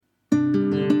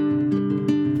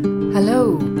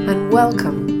Hello and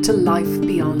welcome to Life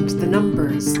Beyond the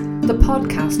Numbers, the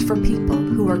podcast for people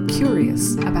who are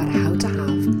curious about how to have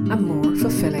a more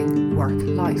fulfilling work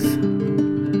life.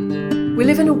 We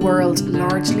live in a world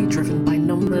largely driven by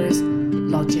numbers,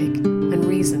 logic and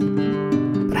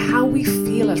reason. But how we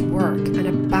feel at work and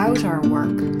about our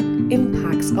work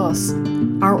impacts us,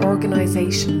 our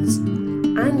organisations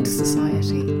and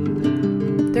society.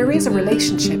 There is a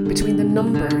relationship between the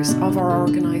numbers of our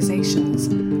organisations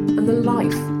and the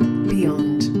life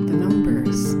beyond the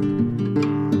numbers.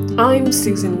 I'm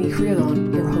Susan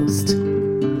Mihrialon, your host.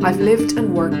 I've lived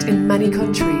and worked in many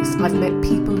countries. I've met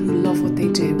people who love what they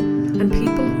do and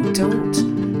people who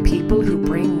don't, people who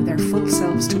bring their full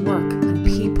selves to work and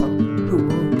people who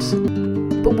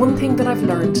won't. But one thing that I've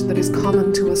learned that is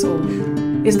common to us all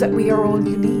is that we are all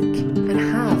unique and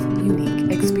have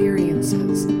unique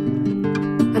experiences.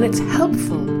 And it's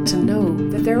helpful to know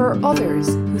that there are others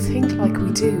who think like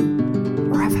we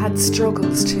do, or have had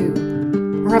struggles too,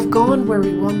 or have gone where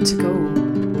we want to go,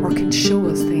 or can show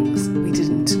us things we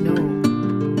didn't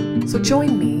know. So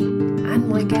join me and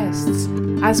my guests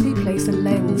as we place a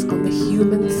lens on the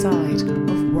human side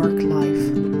of work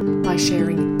life by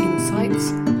sharing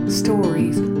insights,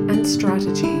 stories and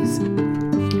strategies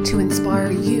to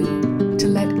inspire you to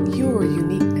let your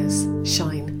uniqueness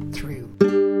shine through.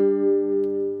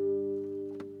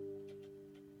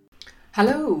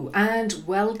 Hello and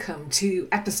welcome to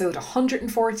episode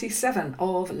 147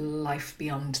 of Life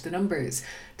Beyond the Numbers.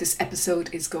 This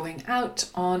episode is going out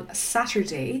on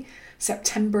Saturday,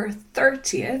 September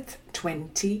 30th,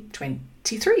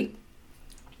 2023.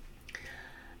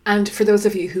 And for those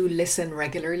of you who listen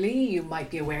regularly, you might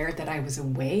be aware that I was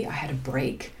away. I had a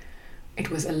break. It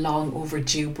was a long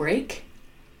overdue break,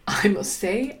 I must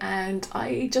say, and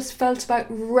I just felt about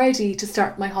ready to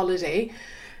start my holiday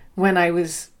when I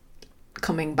was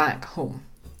coming back home.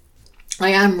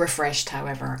 I am refreshed,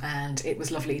 however, and it was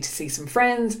lovely to see some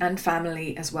friends and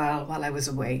family as well while I was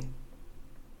away.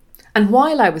 And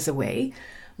while I was away,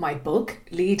 my book,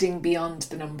 Leading Beyond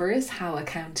the Numbers, How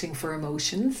Accounting for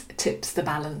Emotions Tips the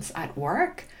Balance at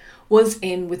Work, was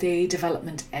in with a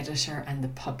development editor and the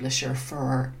publisher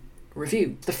for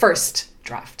review, the first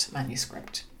draft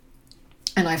manuscript.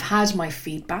 And I've had my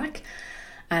feedback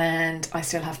and I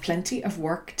still have plenty of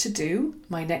work to do.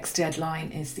 My next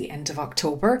deadline is the end of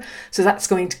October, so that's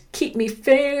going to keep me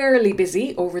fairly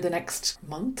busy over the next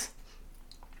month.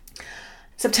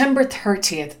 September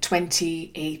 30th,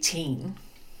 2018,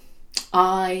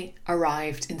 I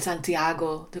arrived in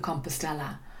Santiago de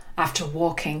Compostela after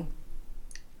walking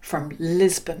from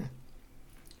Lisbon.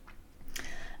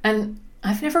 And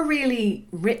I've never really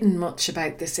written much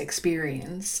about this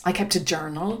experience. I kept a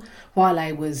journal while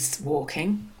I was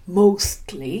walking,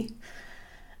 mostly.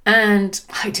 And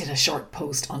I did a short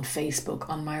post on Facebook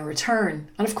on my return.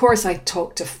 And of course, I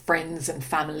talked to friends and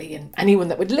family and anyone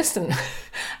that would listen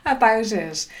about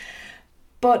it.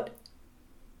 But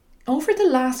over the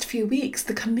last few weeks,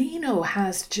 the Camino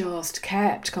has just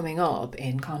kept coming up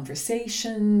in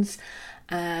conversations,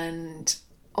 and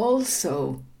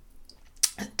also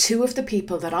two of the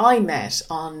people that I met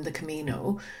on the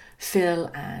Camino,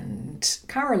 Phil and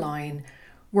Caroline,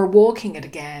 were walking it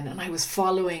again, and I was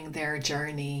following their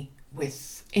journey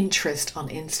with interest on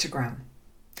Instagram.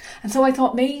 And so I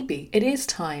thought maybe it is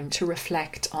time to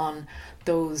reflect on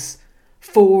those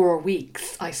 4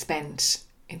 weeks I spent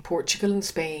in Portugal and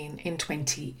Spain in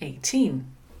 2018.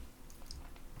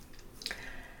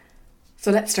 So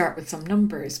let's start with some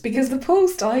numbers, because the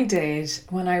post I did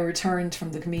when I returned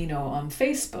from the Camino on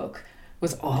Facebook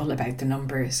was all about the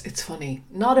numbers. It's funny,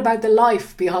 not about the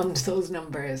life beyond those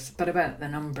numbers, but about the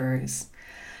numbers.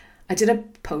 I did a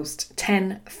post,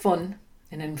 10 fun,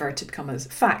 in inverted commas,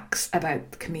 facts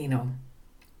about the Camino.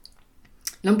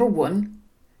 Number 1,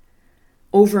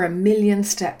 over 1 million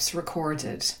steps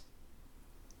recorded.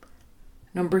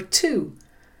 Number 2,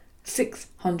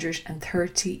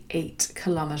 638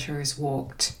 kilometres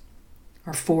walked,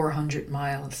 or 400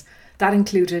 miles. That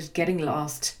included getting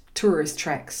lost, tourist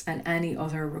treks and any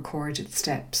other recorded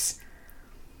steps.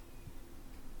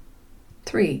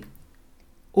 3,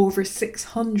 over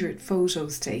 600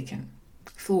 photos taken.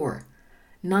 4,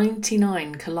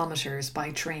 99 kilometres by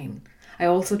train. I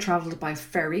also travelled by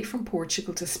ferry from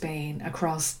Portugal to Spain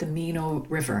across the Camino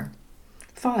River.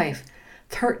 5,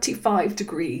 35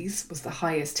 degrees was the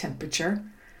highest temperature.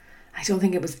 I don't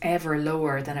think it was ever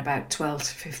lower than about 12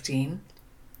 to 15.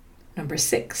 Number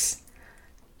 6,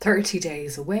 30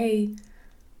 days away,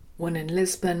 1 in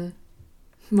Lisbon,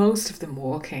 most of them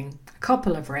walking, a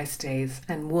couple of rest days,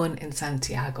 and 1 in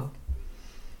Santiago.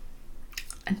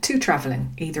 And 2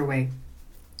 travelling either way.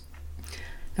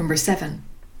 Number 7,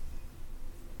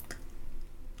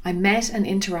 I met and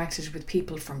interacted with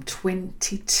people from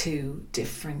 22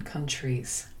 different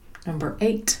countries. Number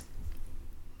 8.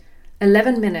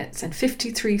 11 minutes and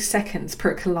 53 seconds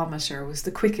per kilometre was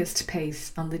the quickest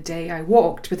pace on the day I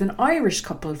walked with an Irish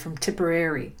couple from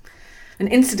Tipperary. And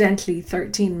incidentally,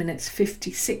 13 minutes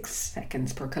 56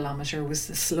 seconds per kilometre was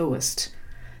the slowest,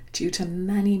 due to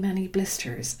many, many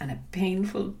blisters and a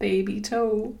painful baby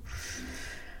toe.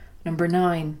 Number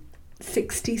 9.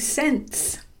 60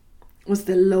 cents was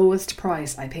the lowest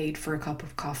price I paid for a cup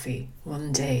of coffee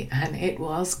one day, and it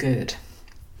was good.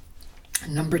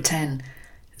 And number 10.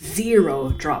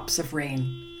 0 drops of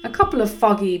rain. A couple of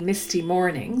foggy, misty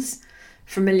mornings,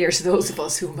 familiar to those of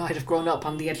us who might have grown up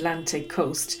on the Atlantic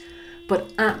coast,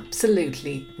 but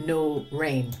absolutely no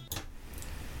rain.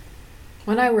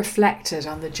 When I reflected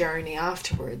on the journey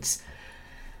afterwards,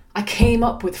 I came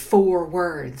up with 4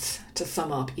 words to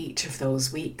sum up each of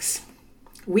those weeks.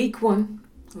 Week 1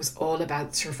 was all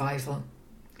about survival.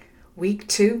 Week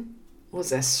 2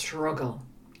 was a struggle.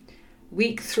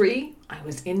 Week 3, I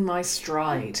was in my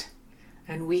stride.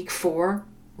 And week 4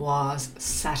 was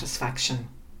satisfaction.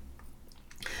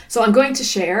 So I'm going to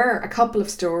share a couple of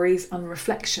stories and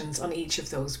reflections on each of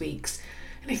those weeks.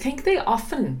 And I think they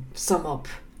often sum up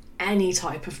any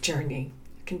type of journey.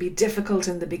 It can be difficult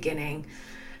in the beginning,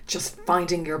 just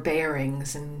finding your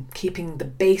bearings and keeping the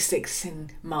basics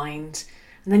in mind.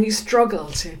 And then you struggle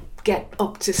to get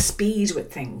up to speed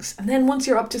with things. And then once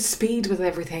you're up to speed with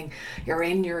everything, you're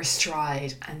in your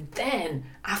stride. And then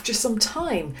after some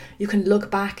time, you can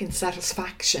look back in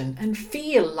satisfaction and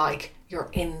feel like you're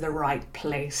in the right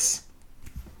place.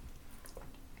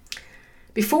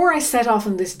 Before I set off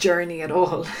on this journey at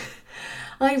all,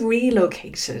 I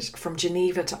relocated from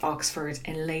Geneva to Oxford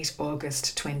in late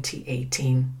August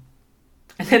 2018.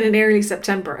 And then in early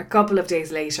September, a couple of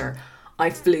days later, I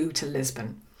flew to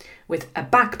Lisbon with a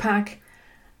backpack,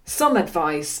 some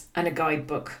advice and a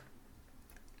guidebook.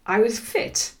 I was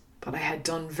fit, but I had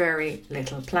done very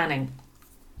little planning.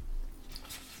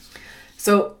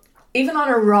 So even on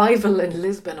arrival in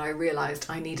Lisbon, I realised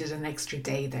I needed an extra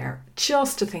day there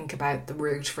just to think about the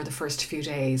route for the first few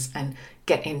days and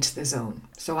get into the zone.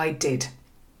 So I did.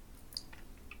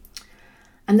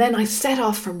 And then I set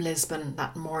off from Lisbon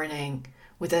that morning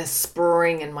with a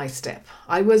spring in my step.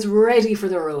 I was ready for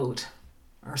the road,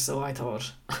 or so I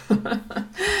thought.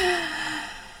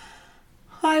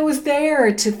 I was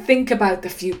there to think about the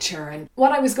future and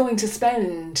what I was going to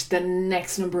spend the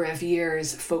next number of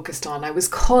years focused on. I was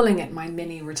calling it my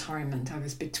mini retirement. I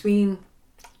was between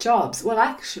jobs. Well,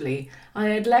 actually, I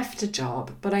had left a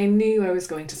job, but I knew I was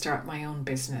going to start my own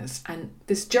business, and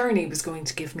this journey was going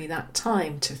to give me that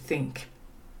time to think.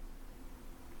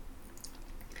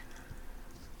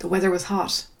 The weather was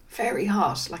hot, very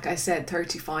hot. Like I said,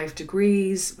 35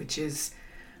 degrees, which is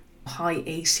high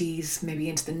 80s, maybe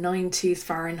into the 90s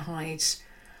Fahrenheit.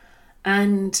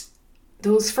 And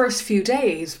those first few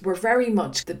days were very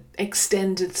much the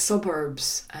extended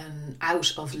suburbs and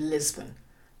out of Lisbon.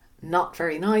 Not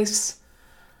very nice,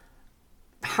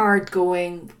 hard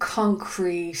going,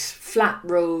 concrete, flat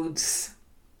roads,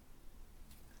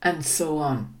 and so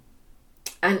on.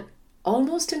 And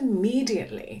almost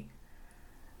immediately,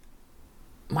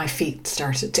 my feet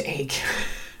started to ache.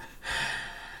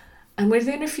 And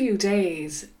within a few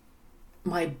days,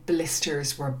 my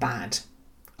blisters were bad.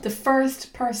 The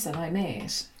first person I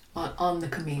met on the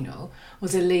Camino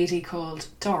was a lady called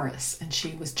Doris, and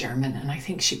she was German, and I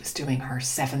think she was doing her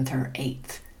 7th or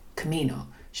 8th Camino.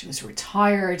 She was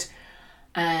retired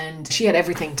and she had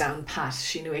everything down pat.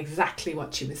 She knew exactly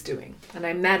what she was doing. And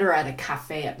I met her at a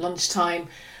cafe at lunchtime,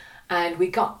 and we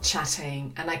got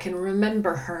chatting, and I can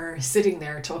remember her sitting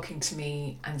there talking to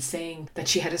me and saying that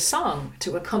she had a song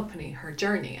to accompany her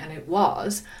journey, and it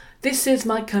was, "This is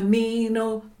my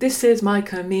Camino, this is my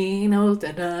Camino,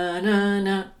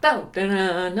 da-da-na-na,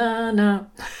 da-da-na-na."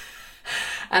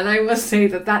 And I must say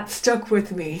that stuck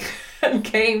with me and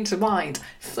came to mind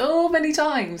so many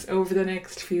times over the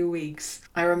next few weeks.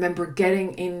 I remember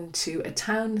getting into a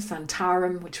town,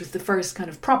 Santarém, which was the first kind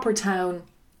of proper town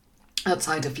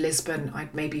outside of Lisbon.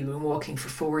 I'd maybe been walking for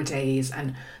 4 days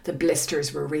and the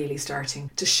blisters were really starting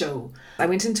to show. I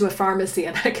went into a pharmacy,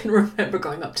 and I can remember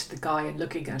going up to the guy and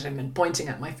looking at him and pointing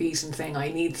at my feet and saying,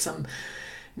 "I need some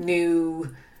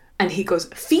new..." And he goes,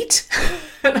 "Feet?"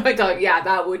 And I thought, yeah,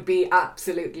 that would be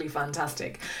absolutely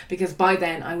fantastic, because by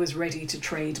then I was ready to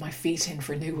trade my feet in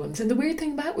for new ones. And the weird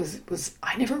thing about it was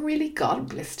I never really got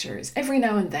blisters. Every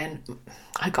now and then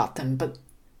I got them, but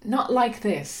not like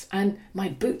this. And my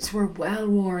boots were well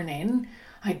worn in.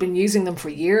 I'd been using them for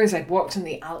years. I'd walked in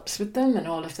the Alps with them and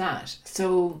all of that.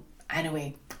 So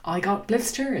anyway, I got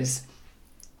blisters.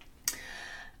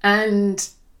 And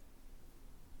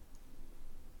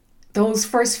those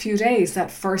first few days,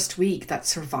 that first week, that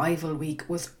survival week,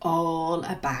 was all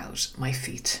about my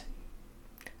feet.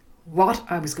 What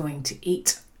I was going to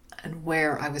eat and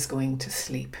where I was going to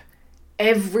sleep.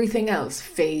 Everything else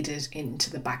faded into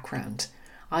the background.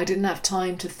 I didn't have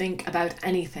time to think about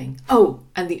anything. Oh,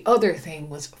 and the other thing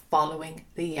was following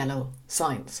the yellow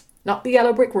signs. Not the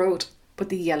yellow brick road, but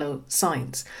the yellow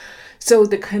signs. So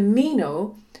the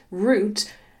Camino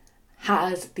route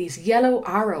has these yellow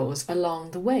arrows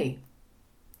along the way.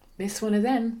 Miss one of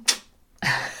them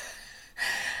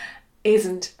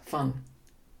isn't fun.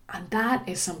 And that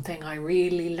is something I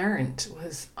really learned,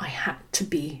 was I had to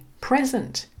be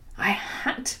present. I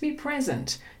had to be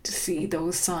present to see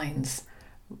those signs.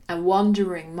 A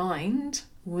wandering mind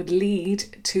would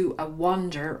lead to a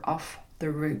wander off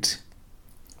the route.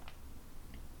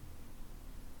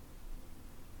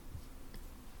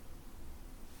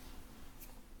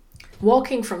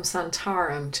 Walking from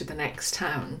Santarem to the next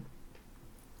town,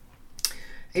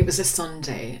 it was a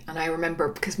Sunday, and I remember,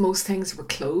 because most things were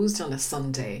closed on a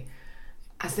Sunday,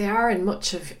 as they are in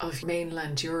much of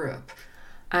mainland Europe,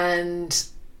 and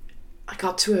I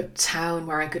got to a town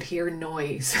where I could hear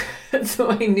noise, so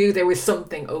I knew there was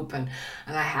something open,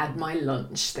 and I had my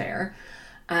lunch there,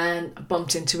 and I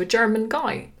bumped into a German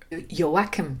guy,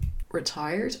 Joachim,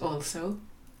 retired also,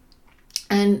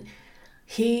 and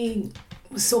he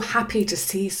was so happy to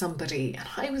see somebody, and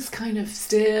I was kind of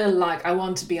still like, I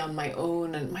want to be on my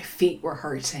own, and my feet were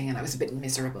hurting and I was a bit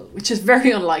miserable, which is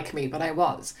very unlike me, but I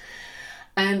was.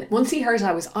 And once he heard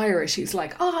I was Irish, he's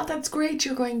like, oh, that's great,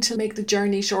 you're going to make the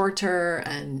journey shorter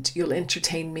and you'll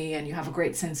entertain me and you have a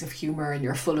great sense of humour and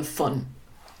you're full of fun.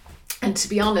 And to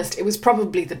be honest, it was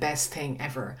probably the best thing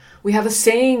ever. We have a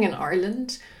saying in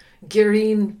Ireland,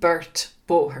 Gureen Bert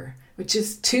Boher, which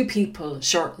is 2 people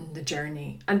shorten the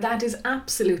journey. And that is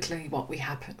absolutely what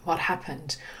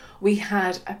happened. We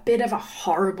had a bit of a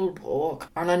horrible walk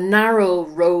on a narrow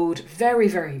road, very,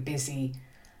 very busy,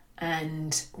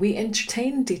 and we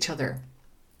entertained each other.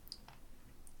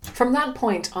 From that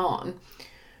point on,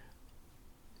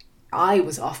 I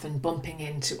was often bumping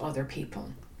into other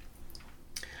people.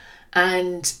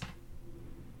 And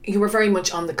you were very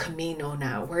much on the Camino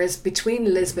now, whereas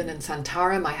between Lisbon and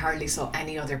Santarem, I hardly saw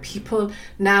any other people.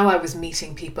 Now I was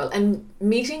meeting people and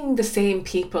meeting the same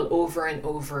people over and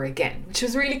over again, which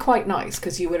was really quite nice,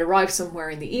 because you would arrive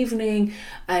somewhere in the evening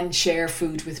and share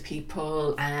food with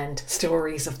people and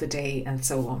stories of the day and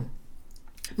so on.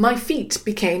 My feet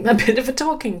became a bit of a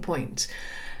talking point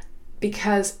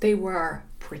because they were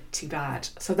pretty bad.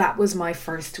 So that was my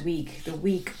first week, the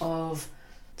week of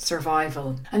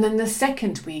survival. And then the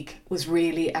second week was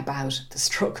really about the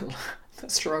struggle. The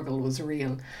struggle was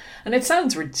real. And it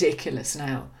sounds ridiculous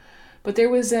now, but there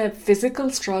was a physical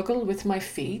struggle with my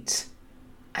feet,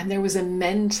 and there was a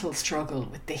mental struggle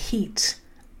with the heat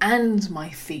and my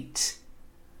feet.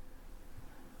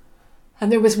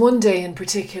 And there was one day in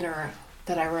particular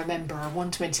that I remember,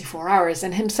 124 hours,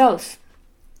 and himself,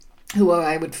 who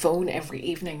I would phone every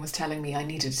evening, was telling me I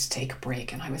needed to take a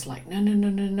break. And I was like,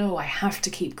 no, I have to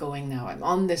keep going now. I'm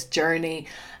on this journey.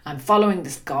 I'm following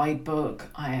this guidebook.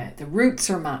 The routes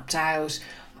are mapped out.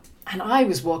 And I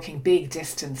was walking big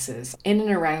distances, in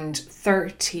and around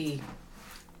 30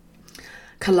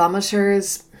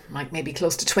 kilometers, like maybe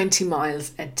close to 20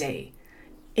 miles a day,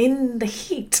 in the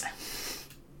heat.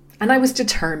 And I was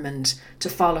determined to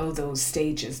follow those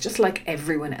stages, just like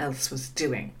everyone else was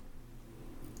doing.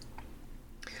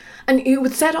 And you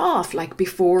would set off like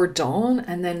before dawn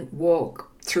and then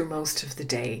walk through most of the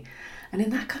day. And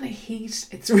in that kind of heat,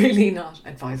 it's really not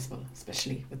advisable,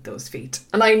 especially with those feet.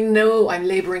 And I know I'm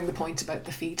labouring the point about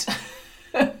the feet,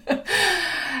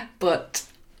 but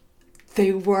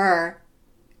they were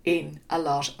in a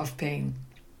lot of pain.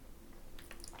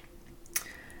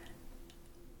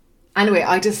 Anyway,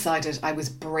 I decided I was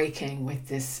breaking with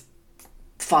this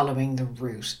following the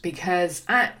route, because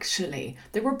actually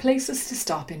there were places to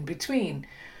stop in between.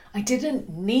 I didn't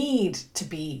need to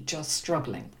be just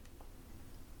struggling.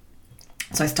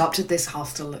 So I stopped at this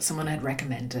hostel that someone had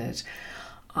recommended.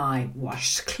 I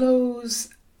washed clothes.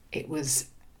 It was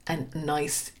a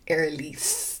nice early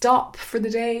stop for the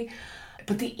day,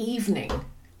 but the evening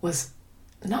was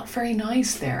not very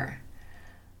nice there.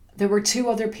 There were 2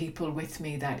 other people with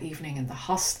me that evening in the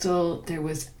hostel. There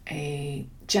was a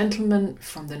gentleman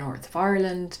from the north of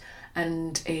Ireland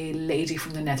and a lady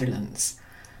from the Netherlands.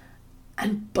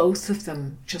 And both of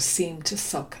them just seemed to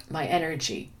suck my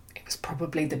energy. It was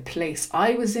probably the place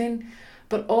I was in,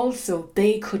 but also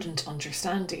they couldn't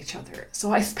understand each other.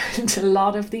 So I spent a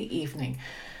lot of the evening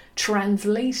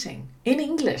translating in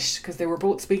English, because they were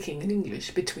both speaking in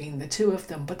English between the two of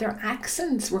them, but their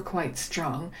accents were quite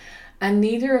strong and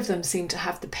neither of them seemed to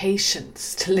have the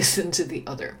patience to listen to the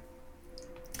other.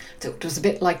 So it was a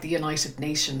bit like the United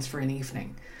Nations for an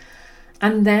evening.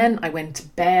 And then I went to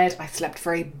bed. I slept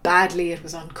very badly. It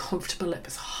was uncomfortable. It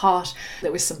was hot.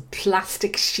 There was some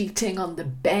plastic sheeting on the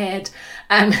bed.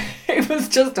 And it was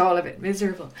just all a bit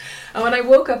miserable. And when I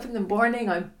woke up in the morning,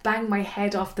 I banged my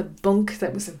head off the bunk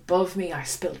that was above me. I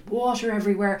spilled water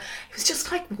everywhere. It was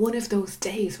just like one of those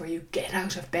days where you get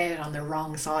out of bed on the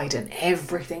wrong side and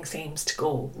everything seems to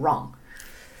go wrong.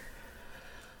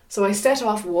 So I set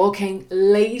off walking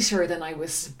later than I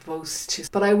was supposed to.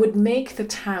 But I would make the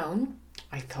town,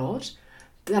 I thought,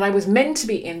 that I was meant to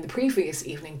be in the previous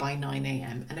evening by 9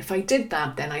 a.m. And if I did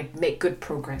that, then I'd make good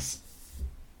progress.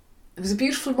 It was a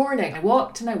beautiful morning. I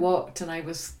walked and I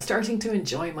was starting to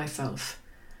enjoy myself.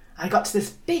 I got to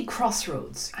this big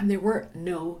crossroads and there were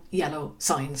no yellow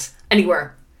signs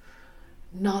anywhere.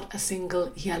 Not a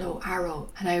single yellow arrow.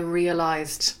 And I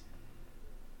realised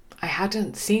I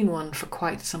hadn't seen one for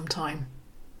quite some time.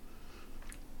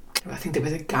 I think there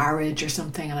was a garage or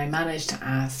something and I managed to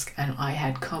ask and I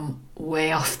had come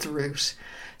way off the route.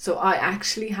 So I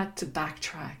actually had to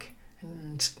backtrack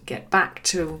and get back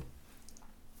to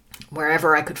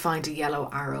wherever I could find a yellow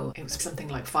arrow. It was something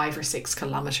like 5 or 6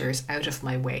 kilometres out of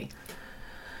my way.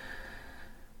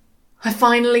 I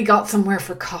finally got somewhere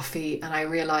for coffee and I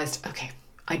realised, okay,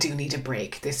 I do need a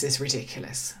break. This is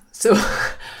ridiculous. So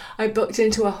I booked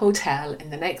into a hotel in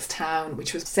the next town,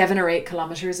 which was 7 or 8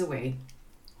 kilometres away.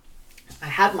 I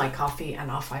had my coffee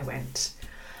and off I went.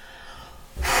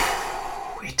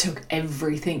 It took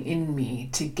everything in me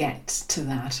to get to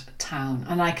that town.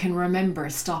 And I can remember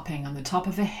stopping on the top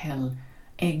of a hill,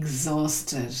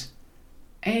 exhausted.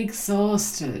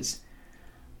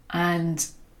 And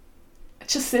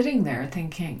just sitting there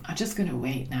thinking, I'm just going to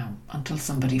wait now until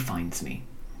somebody finds me.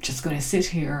 I'm just going to sit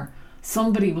here.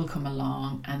 Somebody will come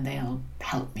along and they'll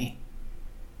help me.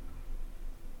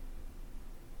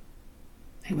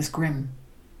 It was grim.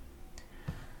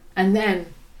 And then,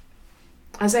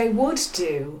 as I would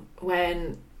do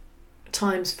when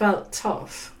times felt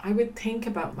tough, I would think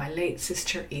about my late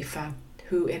sister Aoife,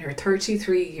 who in her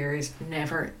 33 years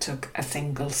never took a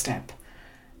single step.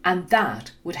 And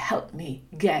that would help me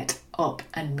get up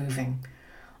and moving.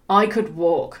 I could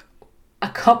walk a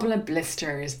couple of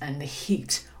blisters and the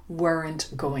heat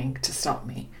weren't going to stop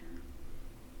me.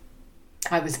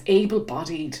 I was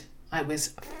able-bodied. I was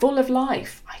full of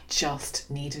life. I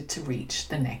just needed to reach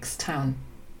the next town.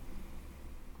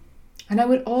 And I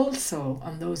would also,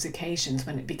 on those occasions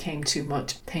when it became too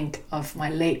much, think of my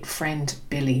late friend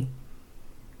Billy.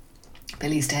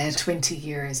 Billy's dead 20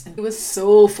 years and he was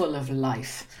so full of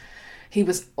life. He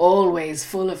was always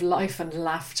full of life and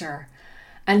laughter.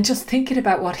 And just thinking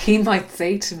about what he might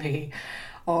say to me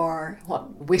or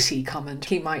what witty comment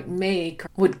he might make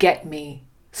would get me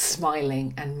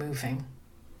smiling and moving.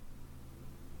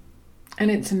 And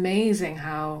it's amazing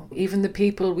how even the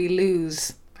people we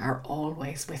lose are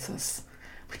always with us.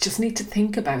 We just need to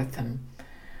think about them.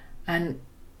 And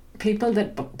people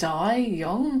that die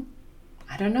young,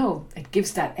 I don't know, it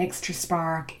gives that extra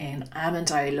spark in,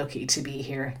 amn't I lucky to be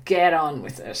here? Get on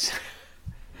with it.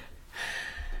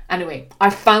 Anyway, I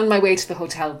found my way to the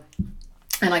hotel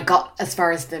and I got as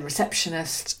far as the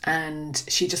receptionist and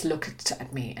she just looked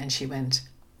at me and she went,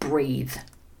 breathe.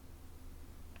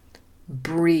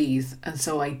 And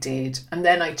so I did. And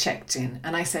then I checked in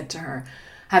and I said to her,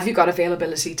 have you got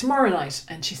availability tomorrow night?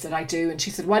 And she said, I do. And she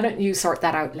said, why don't you sort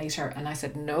that out later? And I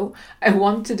said, no, I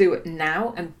want to do it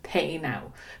now and pay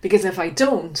now. Because if I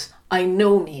don't, I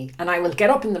know me and I will get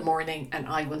up in the morning and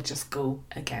I will just go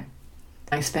again.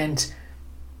 I spent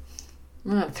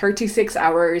 36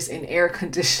 hours in air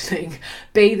conditioning,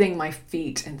 bathing my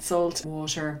feet in salt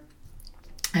water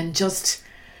and just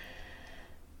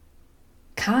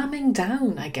calming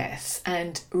down, I guess,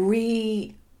 and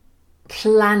replanning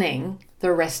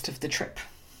the rest of the trip.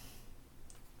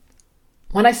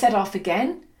 When I set off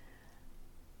again,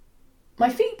 my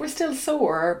feet were still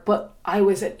sore, but I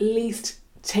was at least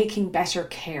taking better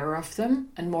care of them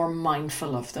and more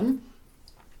mindful of them.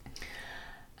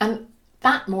 And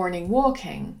that morning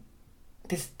walking,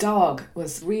 this dog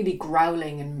was really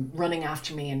growling and running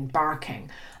after me and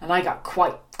barking, and I got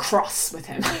quite cross with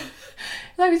him.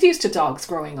 I was used to dogs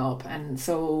growing up, and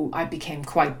so I became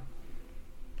quite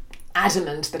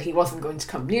adamant that he wasn't going to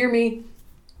come near me.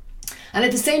 And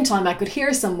at the same time, I could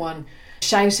hear someone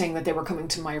shouting that they were coming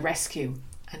to my rescue.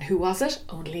 And who was it?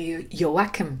 Only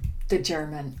Joachim, the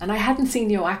German. And I hadn't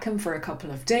seen Joachim for a couple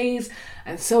of days,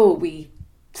 and so we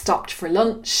stopped for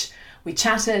lunch. We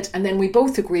chatted, and then we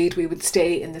both agreed we would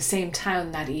stay in the same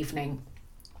town that evening,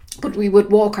 but we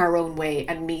would walk our own way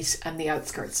and meet on the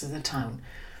outskirts of the town,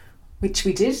 which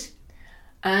we did.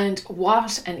 And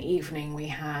what an evening we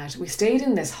had. We stayed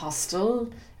in this hostel.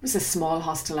 It was a small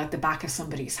hostel at the back of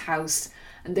somebody's house,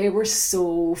 and they were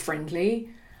so friendly.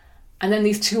 And then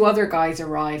these two other guys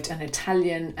arrived, an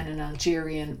Italian and an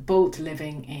Algerian, both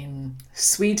living in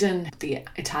Sweden. The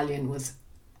Italian was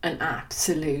an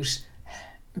absolute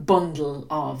bundle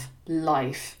of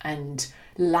life and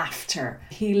laughter.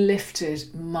 He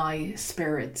lifted my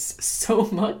spirits so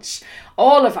much.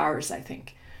 All of ours, I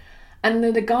think. And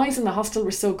then the guys in the hostel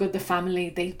were so good, the family,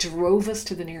 they drove us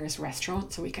to the nearest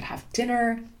restaurant so we could have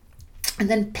dinner and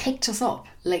then picked us up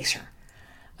later.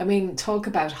 I mean, talk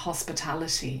about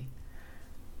hospitality.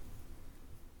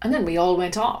 And then we all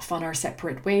went off on our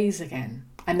separate ways again.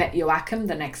 I met Joachim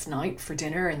the next night for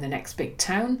dinner in the next big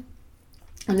town.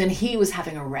 And then he was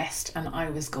having a rest and I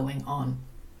was going on.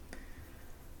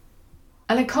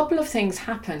 And a couple of things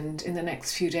happened in the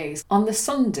next few days. On the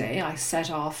Sunday, I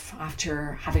set off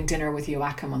after having dinner with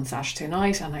Joachim on Saturday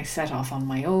night, and I set off on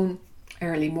my own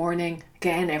early morning.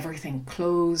 Again, everything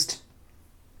closed.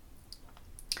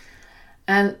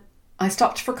 And I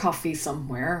stopped for coffee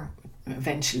somewhere.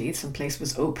 Eventually, some place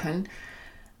was open.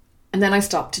 And then I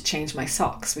stopped to change my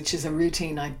socks, which is a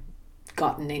routine I'd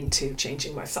gotten into,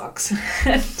 changing my socks.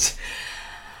 And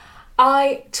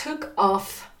I took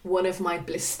off one of my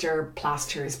blister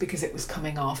plasters because it was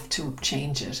coming off to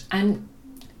change it. And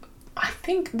I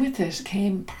think with it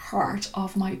came part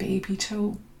of my baby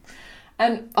toe.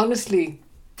 And honestly,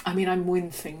 I mean, I'm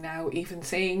wincing now even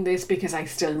saying this because I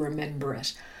still remember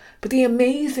it. But the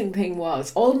amazing thing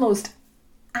was, almost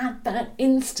at that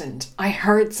instant, I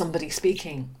heard somebody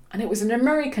speaking. And it was an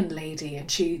American lady,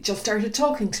 and she just started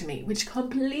talking to me, which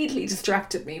completely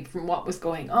distracted me from what was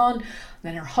going on.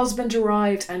 Then her husband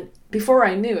arrived, and before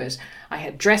I knew it, I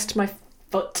had dressed my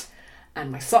foot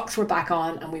and my socks were back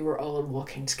on, and we were all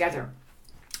walking together.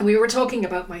 And we were talking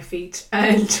about my feet,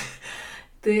 and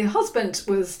the husband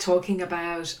was talking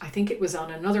about, I think it was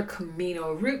on another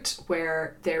Camino route,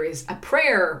 where there is a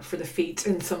prayer for the feet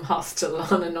in some hostel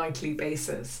on a nightly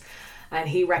basis. And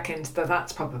he reckoned that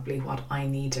that's probably what I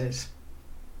needed.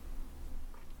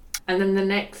 And then the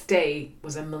next day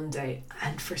was a Monday,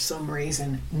 and for some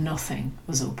reason, nothing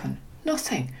was open.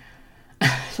 Nothing.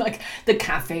 Like the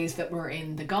cafes that were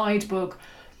in the guidebook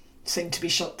seemed to be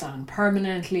shut down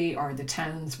permanently, or the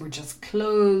towns were just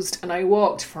closed. And I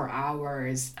walked for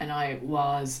hours, and I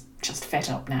was just fed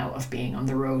up now of being on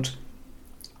the road.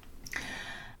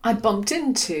 I bumped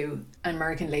into an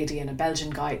American lady and a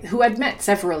Belgian guy who I'd met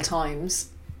several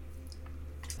times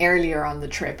earlier on the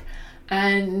trip,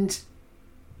 and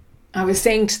I was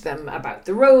saying to them about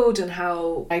the road and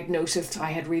how I'd noticed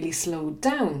I had really slowed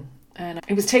down and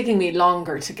it was taking me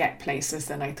longer to get places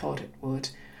than I thought it would.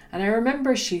 And I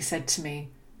remember she said to me,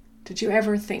 "Did you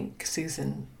ever think,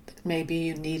 Susan, that maybe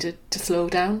you needed to slow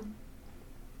down?"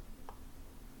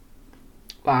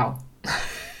 Wow.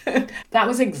 That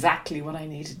was exactly what I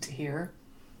needed to hear.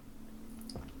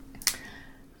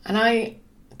 And I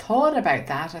thought about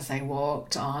that as I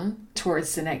walked on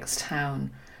towards the next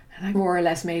town. And I more or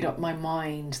less made up my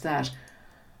mind that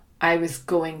I was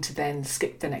going to then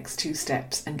skip the next 2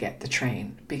 steps and get the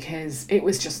train because it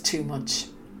was just too much.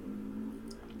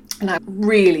 And I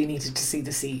really needed to see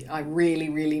the sea. I really,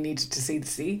 really needed to see the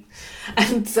sea.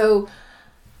 And so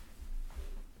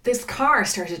this car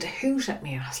started to hoot at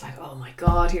me and I was like, oh my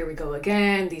God, here we go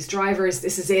again. These drivers,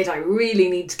 this is it. I really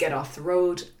need to get off the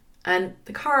road. And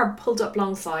the car pulled up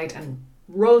alongside and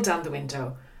rolled down the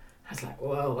window. I was like,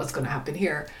 whoa, what's going to happen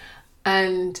here?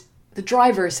 And the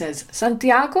driver says,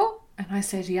 "Santiago?" And I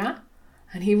said, "Yeah."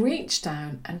 And he reached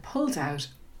down and pulled out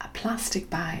a plastic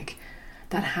bag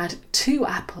that had 2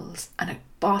 apples and a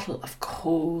bottle of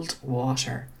cold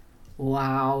water.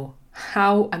 Wow,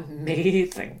 how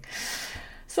amazing.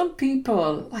 Some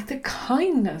people, like the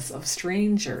kindness of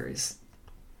strangers.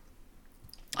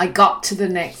 I got to the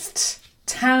next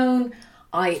town,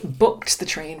 I booked the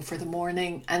train for the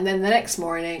morning, and then the next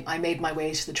morning I made my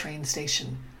way to the train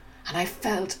station. And I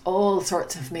felt all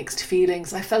sorts of mixed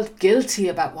feelings. I felt guilty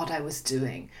about what I was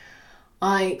doing.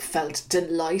 I felt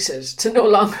delighted to no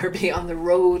longer be on the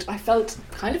road. I felt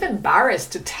kind of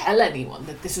embarrassed to tell anyone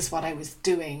that this is what I was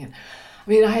doing. And I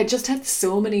mean, I had just had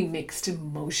so many mixed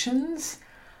emotions.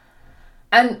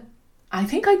 And I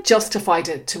think I justified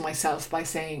it to myself by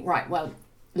saying, right, well,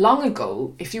 long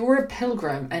ago, if you were a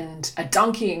pilgrim and a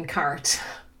donkey and cart,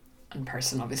 and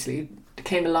person obviously,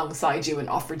 came alongside you and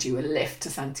offered you a lift to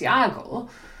Santiago,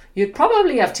 you'd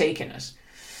probably have taken it.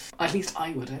 At least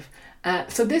I would have.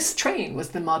 So this train was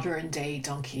the modern day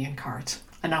donkey and cart,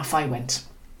 and off I went.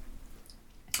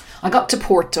 I got to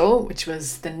Porto, which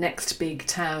was the next big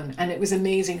town, and it was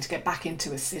amazing to get back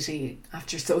into a city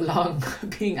after so long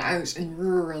being out in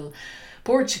rural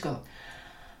Portugal.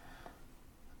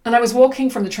 And I was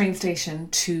walking from the train station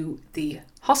to the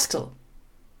hostel,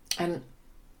 and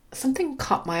something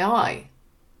caught my eye,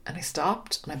 and I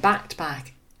stopped and I backed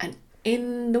back, and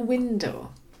in the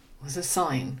window was a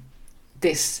sign,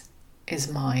 "This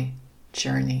is my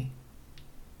journey."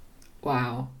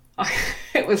 Wow.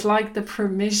 It was like the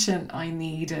permission I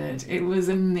needed. It was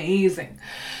amazing.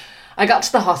 I got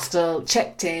to the hostel,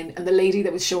 checked in, and the lady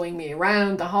that was showing me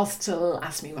around the hostel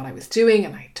asked me what I was doing,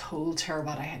 and I told her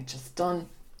what I had just done.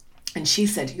 And she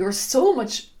said, "You're so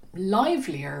much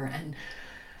livelier and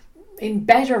in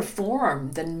better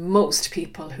form than most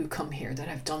people who come here that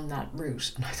have done that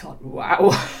route." And I thought, wow.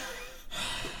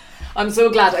 I'm so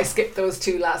glad I skipped those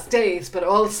 2 last days, but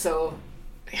also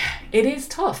it is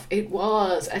tough. It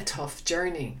was a tough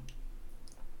journey.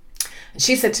 And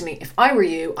she said to me, if I were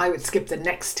you, I would skip the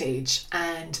next stage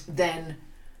and then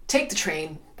take the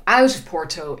train out of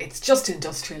Porto. It's just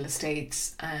industrial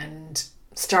estates, and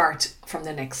start from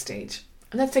the next stage.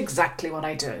 And that's exactly what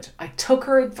I did. I took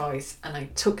her advice and I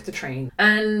took the train,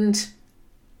 and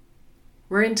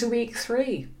we're into week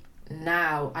 3.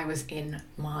 Now I was in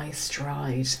my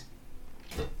stride.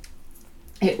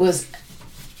 It was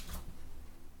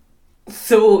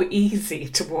so easy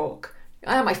to walk.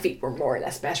 My feet were more or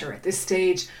less better at this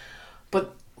stage,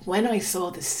 but when I saw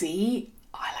the sea,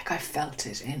 I felt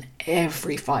it in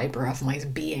every fibre of my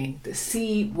being. The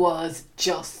sea was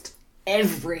just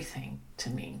everything to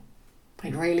me.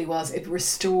 It really was. It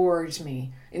restored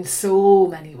me in so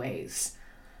many ways.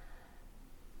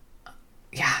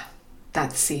 Yeah,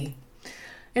 that sea.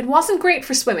 It wasn't great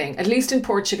for swimming, at least in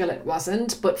Portugal it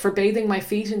wasn't, but for bathing my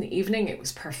feet in the evening it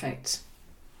was perfect.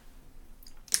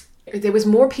 There was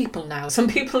more people now. Some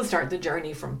people start the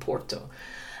journey from Porto.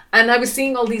 And I was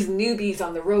seeing all these newbies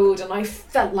on the road, and I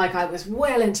felt like I was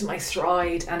well into my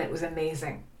stride, and it was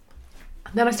amazing.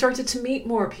 And then I started to meet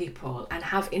more people and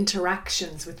have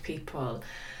interactions with people.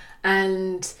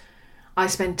 And I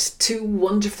spent 2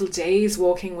 wonderful days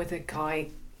walking with a guy,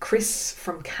 Chris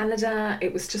from Canada.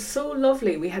 It was just so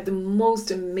lovely. We had the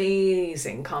most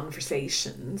amazing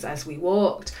conversations as we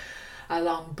walked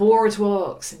along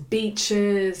boardwalks and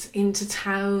beaches, into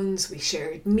towns. We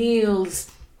shared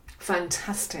meals.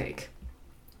 Fantastic.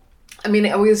 I mean,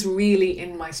 I was really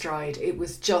in my stride. It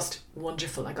was just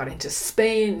wonderful. I got into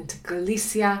Spain, into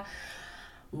Galicia.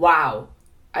 Wow.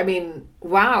 I mean,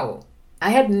 wow. I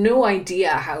had no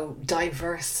idea how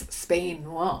diverse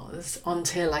Spain was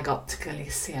until I got to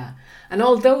Galicia. And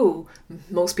although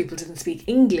most people didn't speak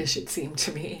English, it seemed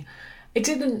to me, it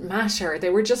didn't matter.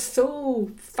 They were just so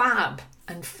fab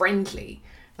and friendly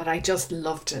that I just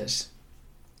loved it.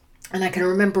 And I can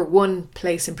remember one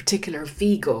place in particular,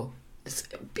 Vigo. This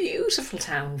beautiful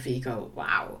town, Vigo.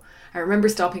 Wow. I remember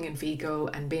stopping in Vigo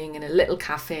and being in a little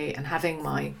cafe and having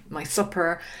my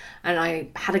supper, and I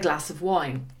had a glass of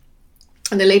wine.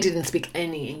 And the lady didn't speak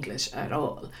any English at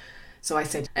all. So I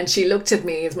said, and she looked at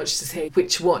me as much as to say,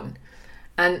 which one?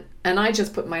 And I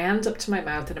just put my hand up to my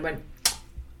mouth and I went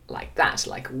like that,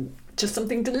 like just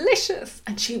something delicious.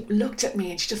 And she looked at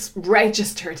me and she just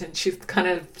registered and she kind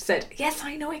of said, yes,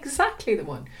 I know exactly the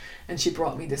one. And she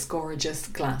brought me this gorgeous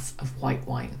glass of white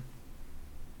wine.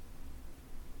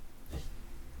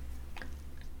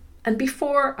 And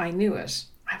before I knew it,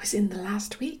 I was in the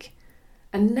last week.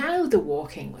 And now the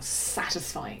walking was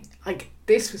satisfying. Like,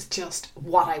 this was just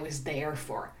what I was there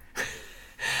for.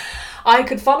 I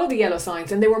could follow the yellow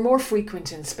signs, and they were more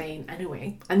frequent in Spain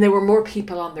anyway. And there were more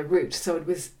people on the route, so it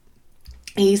was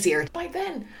easier. By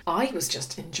then, I was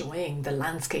just enjoying the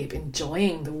landscape,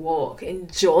 enjoying the walk,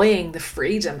 enjoying the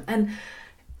freedom, and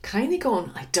kind of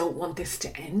going, I don't want this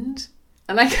to end.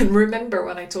 And I can remember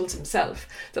when I told himself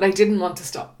that I didn't want to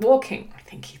stop walking. I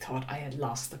think he thought I had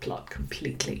lost the plot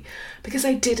completely because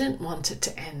I didn't want it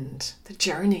to end. The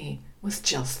journey was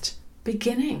just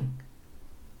beginning.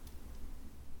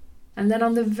 And then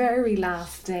on the very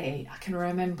last day, I can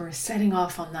remember setting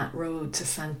off on that road to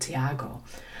Santiago.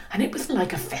 And it was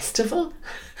like a festival.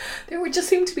 There just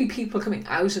seemed to be people coming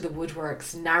out of the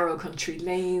woodworks, narrow country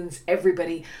lanes,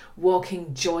 everybody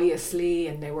walking joyously.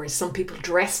 And there were some people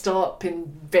dressed up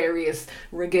in various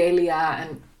regalia.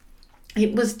 And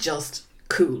it was just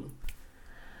cool.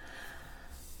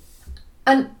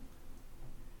 And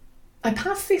I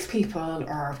passed these people,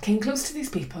 or came close to these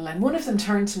people, and one of them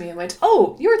turned to me and went,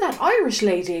 oh, you're that Irish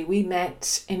lady we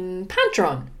met in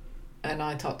Padron. And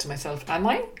I thought to myself, am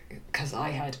I? Because I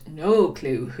had no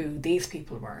clue who these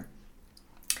people were.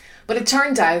 But it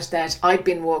turned out that I'd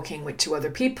been walking with 2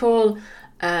 other people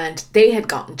and they had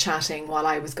gotten chatting while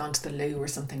I was gone to the loo or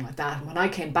something like that. And when I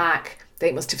came back,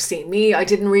 they must have seen me. I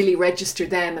didn't really register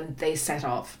them and they set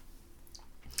off.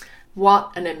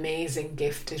 What an amazing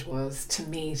gift it was to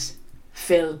meet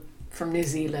Phil from New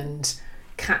Zealand,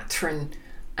 Catherine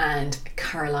and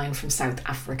Caroline from South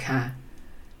Africa.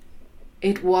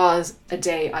 It was a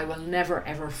day I will never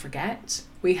ever forget.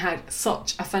 We had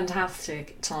such a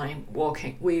fantastic time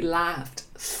walking. We laughed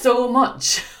so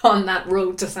much on that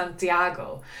road to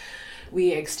Santiago.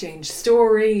 We exchanged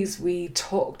stories. We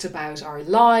talked about our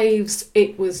lives.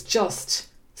 It was just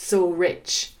so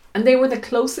rich. And they were the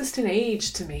closest in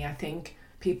age to me, I think,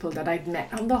 people that I'd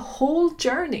met on the whole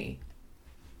journey.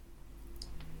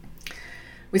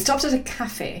 We stopped at a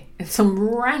cafe in some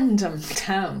random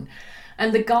town,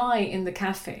 and the guy in the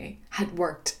cafe had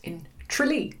worked in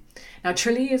Tralee. Now,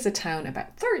 Tralee is a town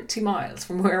about 30 miles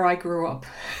from where I grew up.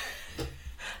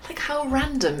 Like, how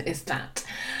random is that?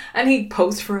 And he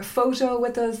posed for a photo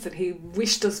with us and he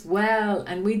wished us well.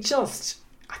 And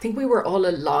I think we were all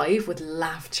alive with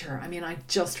laughter. I mean, I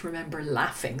just remember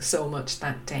laughing so much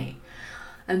that day.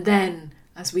 And then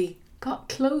as we got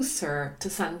closer to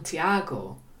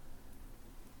Santiago,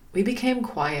 we became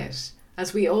quiet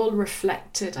as we all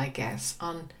reflected, I guess,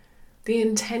 on the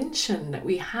intention that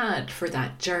we had for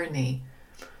that journey,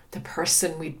 the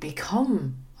person we'd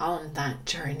become on that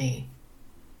journey.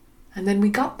 And then we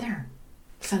got there,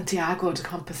 Santiago de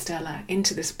Compostela,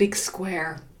 into this big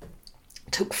square,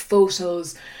 took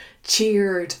photos,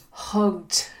 cheered,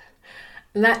 hugged.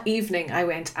 And that evening I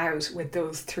went out with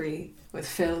those 3, with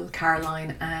Phil,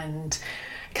 Caroline and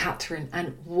Catherine,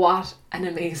 and what an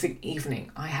amazing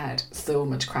evening. I had so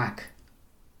much crack.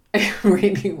 It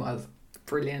really was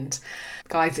brilliant.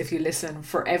 Guys, if you listen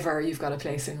forever, you've got a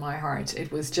place in my heart.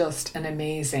 It was just an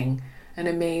amazing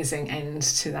end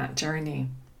to that journey.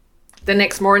 The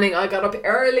next morning I got up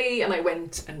early and I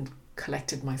went and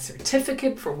collected my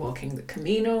certificate for walking the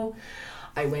Camino.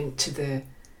 I went to the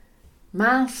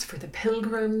mass for the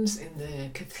pilgrims in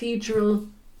the cathedral.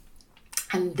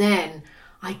 And then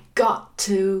I got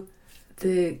to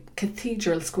the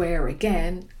cathedral square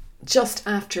again just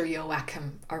after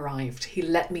Joachim arrived. He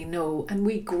let me know and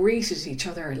we greeted each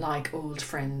other like old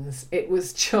friends. It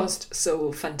was just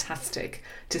so fantastic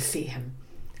to see him.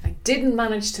 I didn't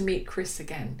manage to meet Chris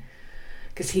again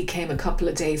because he came a couple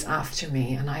of days after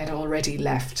me and I had already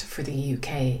left for the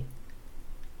UK.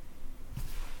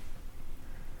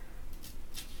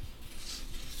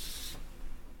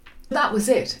 That was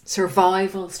it.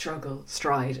 Survival, struggle,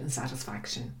 stride and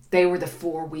satisfaction. They were the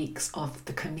 4 weeks of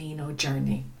the Camino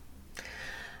journey.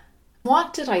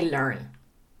 What did I learn?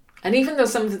 And even though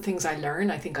some of the things I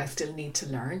learned, I think I still need to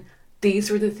learn, these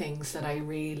were the things that I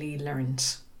really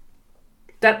learned.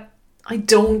 That I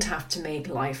don't have to make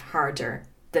life harder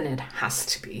than it has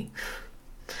to be.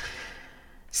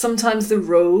 Sometimes the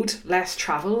road less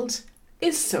travelled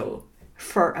is so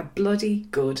for a bloody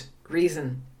good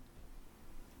reason.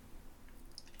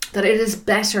 That it is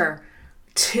better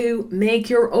to make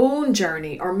your own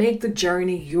journey or make the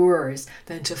journey yours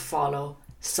than to follow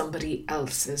somebody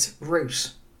else's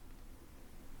route.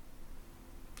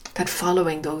 That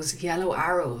following those yellow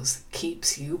arrows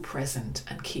keeps you present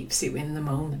and keeps you in the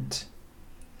moment.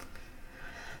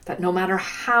 That no matter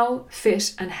how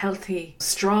fit and healthy,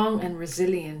 strong and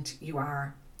resilient you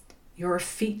are, your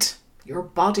feet, your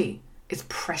body is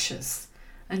precious.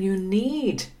 And you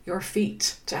need your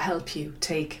feet to help you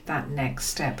take that next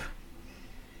step.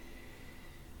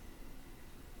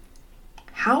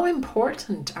 How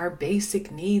important our basic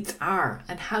needs are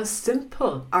and how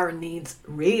simple our needs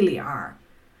really are.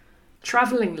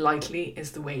 Travelling lightly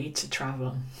is the way to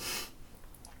travel.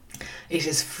 It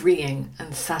is freeing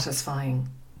and satisfying.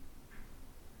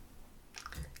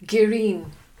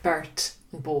 Gireen, Bert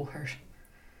and Boher,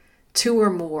 2 or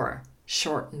more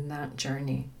shorten that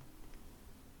journey.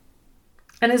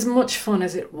 And as much fun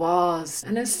as it was,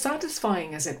 and as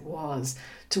satisfying as it was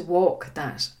to walk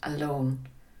that alone,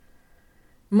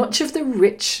 much of the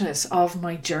richness of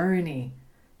my journey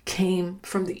came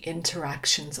from the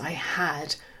interactions I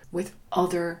had with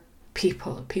other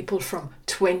people from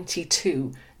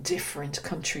 22 different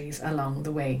countries along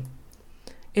the way.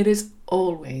 It is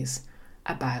always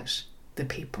about the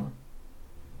people.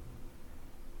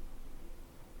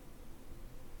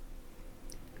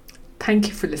 Thank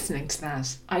you for listening to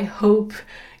that. I hope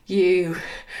you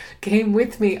came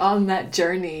with me on that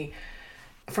journey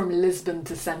from Lisbon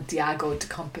to Santiago de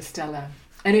Compostela.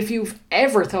 And if you've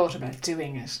ever thought about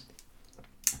doing it,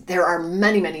 there are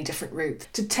many different routes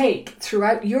to take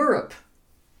throughout Europe,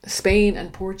 Spain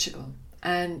and Portugal.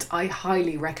 And I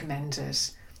highly recommend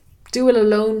it. Do it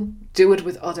alone, do it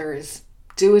with others,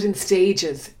 do it in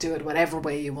stages, do it whatever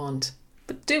way you want.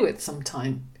 But do it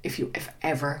sometime if you have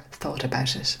ever thought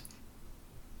about it.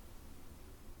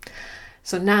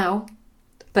 So now,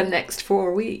 the next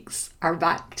 4 weeks are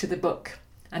back to the book.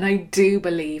 And I do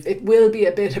believe it will be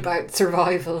a bit about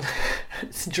survival,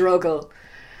 struggle,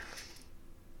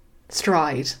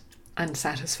 stride and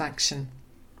satisfaction.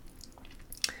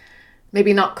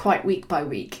 Maybe not quite week by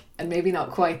week and maybe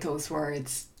not quite those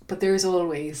words, but there's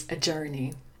always a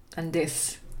journey. And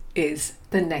this is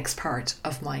the next part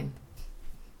of mine.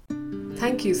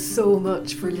 Thank you so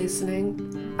much for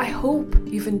listening. I hope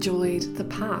you've enjoyed the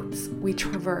paths we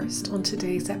traversed on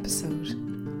today's episode.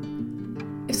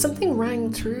 If something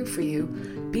rang through for you,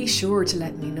 be sure to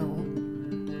let me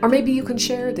know. Or maybe you can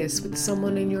share this with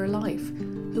someone in your life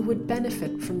who would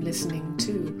benefit from listening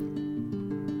too.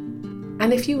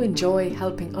 And if you enjoy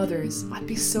helping others, I'd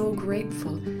be so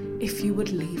grateful if you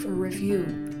would leave a review,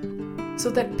 so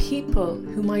that people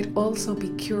who might also be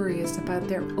curious about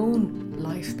their own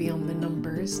life beyond the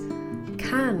numbers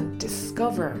can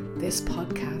discover this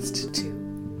podcast too.